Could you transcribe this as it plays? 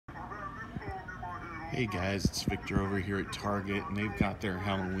Hey guys, it's Victor over here at Target, and they've got their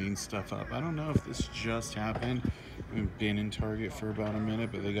Halloween stuff up. I don't know if this just happened. I haven't been in Target for about a minute,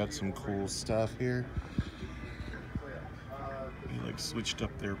 but they got some cool stuff here. They like switched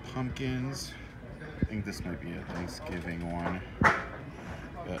up their pumpkins. I think this might be a Thanksgiving one.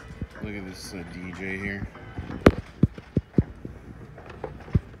 But look at this DJ here.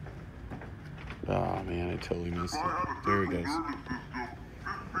 Oh man, I totally missed it. There he goes.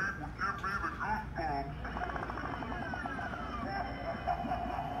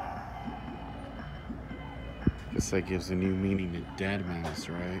 Guess that gives a new meaning to Dead Mouse,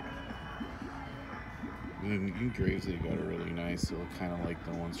 right? The engraved they got are really nice. They look kind of like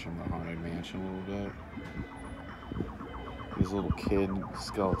the ones from the Haunted Mansion a little bit. These little kid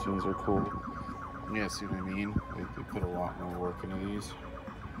skeletons are cool. Yeah, see what I mean? They put a lot more work into these.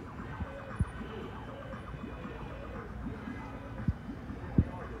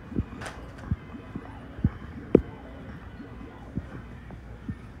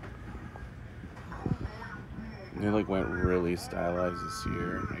 They like went really stylized this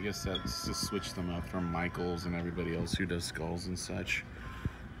year. I guess that's to switch them up from Michaels and everybody else who does skulls and such.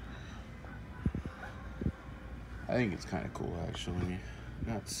 I think it's kind of cool actually.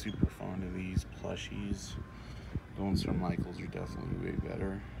 Not super fond of these plushies. The ones from Michaels are definitely way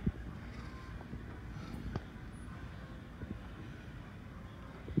better.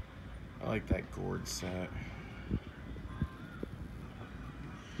 I like that gourd set.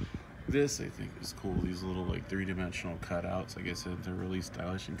 This I think is cool. These little like three-dimensional cutouts. Like I said, they're really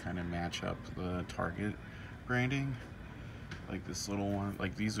stylish and kind of match up the Target branding. Like this little one,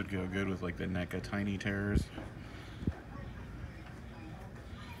 like these would go good with like the NECA Tiny Terrors.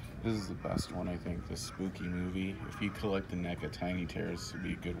 This is the best one, I think, the spooky movie. If you collect the NECA Tiny Terrors, this would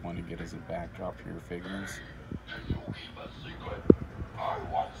be a good one to get as a backdrop for your figures.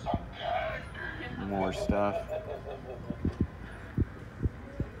 More stuff.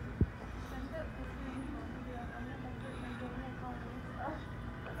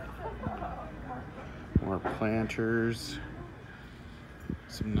 More planters.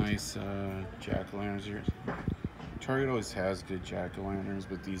 Some nice jack-o'-lanterns here. Target always has good jack-o'-lanterns,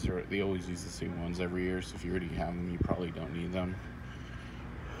 but they always use the same ones every year, so if you already have them, you probably don't need them.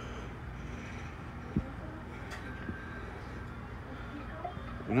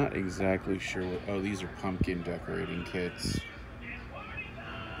 I'm not exactly sure what, oh, these are pumpkin decorating kits.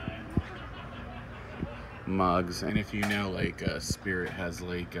 Mugs, and if you know, like, Spirit has,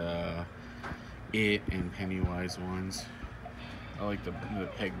 like, It and Pennywise ones. I like the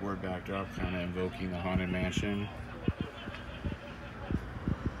pegboard backdrop, kind of invoking the Haunted Mansion.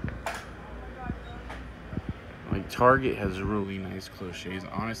 Like, Target has really nice cliches.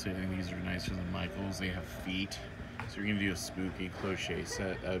 Honestly, I think these are nicer than Michaels. They have feet. So if you're going to do a spooky cliche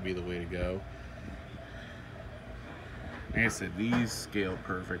set, that would be the way to go. Like I said, these scale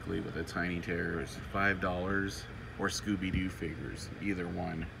perfectly with the Tiny Terrors. $5 or Scooby-Doo figures, either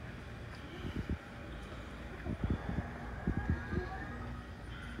one.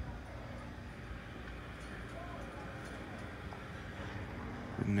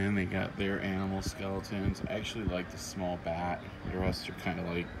 And then they got their animal skeletons. I actually like the small bat. The rest are kind of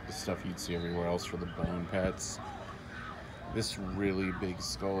like the stuff you'd see everywhere else for the bone pets. This really big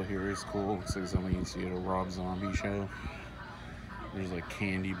skull here is cool. Looks like something you'd see at a Rob Zombie show. There's like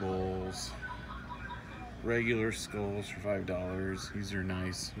candy bowls. Regular skulls for $5. These are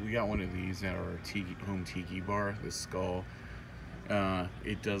nice. We got one of these at our home tiki bar, this skull.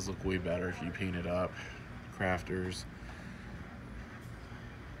 It does look way better if you paint it up. Crafters.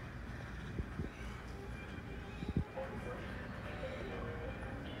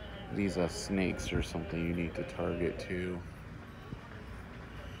 These snakes are something unique to Target too.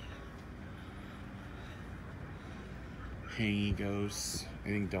 Hanging ghosts. I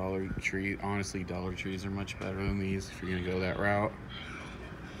think Dollar Tree, honestly, Dollar Trees are much better than these if you're gonna go that route.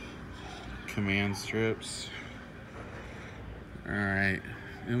 Command strips. Alright,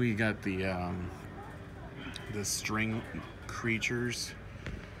 then we got the string creatures.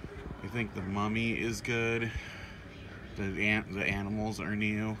 I think the mummy is good. The animals are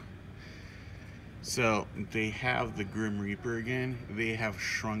new. So they have the Grim Reaper again. They have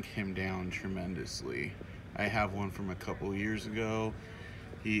shrunk him down tremendously. I have one from a couple years ago.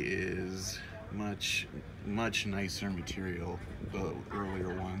 He is much nicer material. The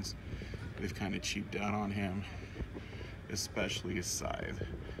earlier ones, they've kind of cheaped out on him, especially his scythe.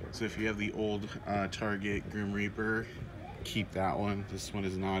 So if you have the old Target Grim Reaper, keep that one. This one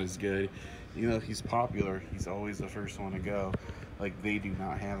is not as good. You know, he's popular. He's always the first one to go. Like, they do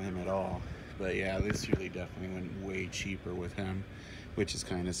not have him at all. But yeah, this year they definitely went way cheaper with him, which is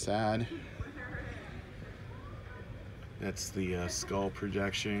kind of sad. That's the skull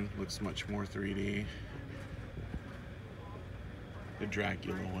projection. Looks much more 3D. The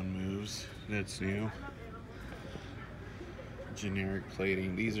Dracula one moves. That's new. Generic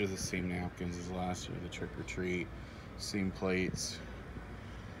plating. These are the same napkins as last year. The Trick or Treat. Same plates.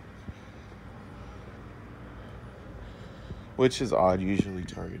 Which is odd. Usually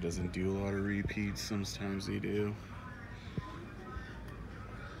Target doesn't do a lot of repeats. Sometimes they do.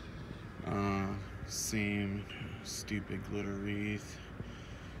 Same stupid glitter wreath.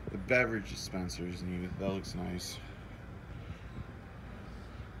 The beverage dispenser is new. That looks nice.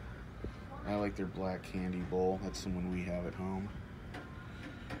 I like their black candy bowl. That's the one we have at home.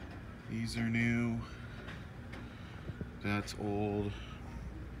 These are new. That's old.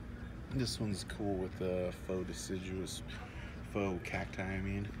 This one's cool with the faux cacti, I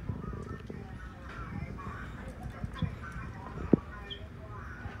mean.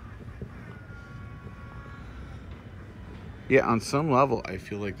 Yeah, on some level, I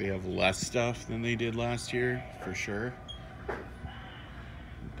feel like they have less stuff than they did last year, for sure.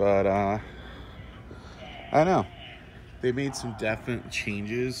 But, I don't know. They made some definite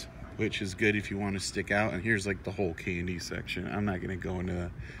changes, which is good if you want to stick out. And here's like the whole candy section. I'm not going to go into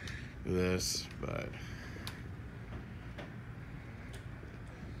this, but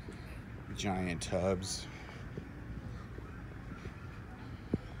giant tubs.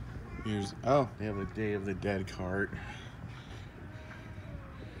 Here's, oh, they have a Day of the Dead cart.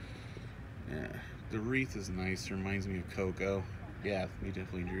 Yeah, the wreath is nice. Reminds me of Coco. Yeah, we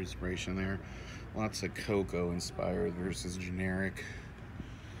definitely drew inspiration there. Lots of Coco inspired versus generic.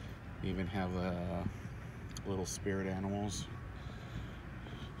 You even have little spirit animals.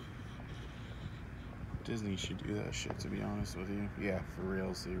 Disney should do that shit, to be honest with you. Yeah, for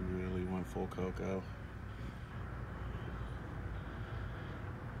reals, they really went full Coco.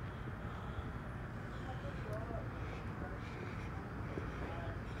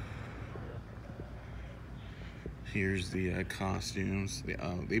 Here's the costumes.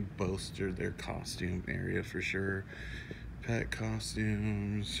 They bolstered their costume area for sure. Pet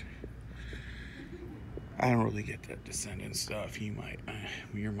costumes. I don't really get that Descendant stuff. You might.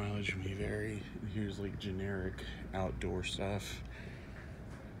 Your mileage may vary. Here's like generic outdoor stuff.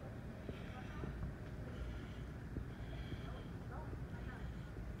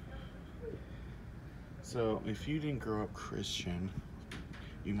 So if you didn't grow up Christian,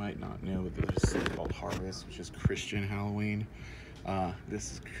 you might not know that there's this thing called Harvest, which is Christian Halloween.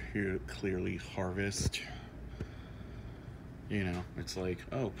 This is clearly Harvest. You know, it's like,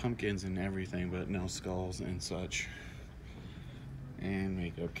 oh, pumpkins and everything, but no skulls and such. And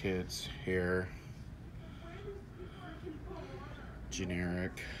makeup kits, hair,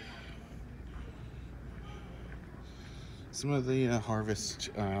 generic. Some of the Harvest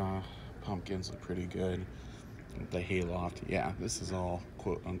pumpkins look pretty good. The hayloft, yeah, this is all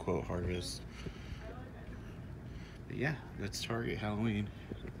quote unquote Harvest. But yeah, that's Target Halloween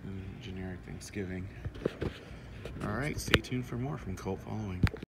and generic Thanksgiving. All right, stay tuned for more from Cult Following.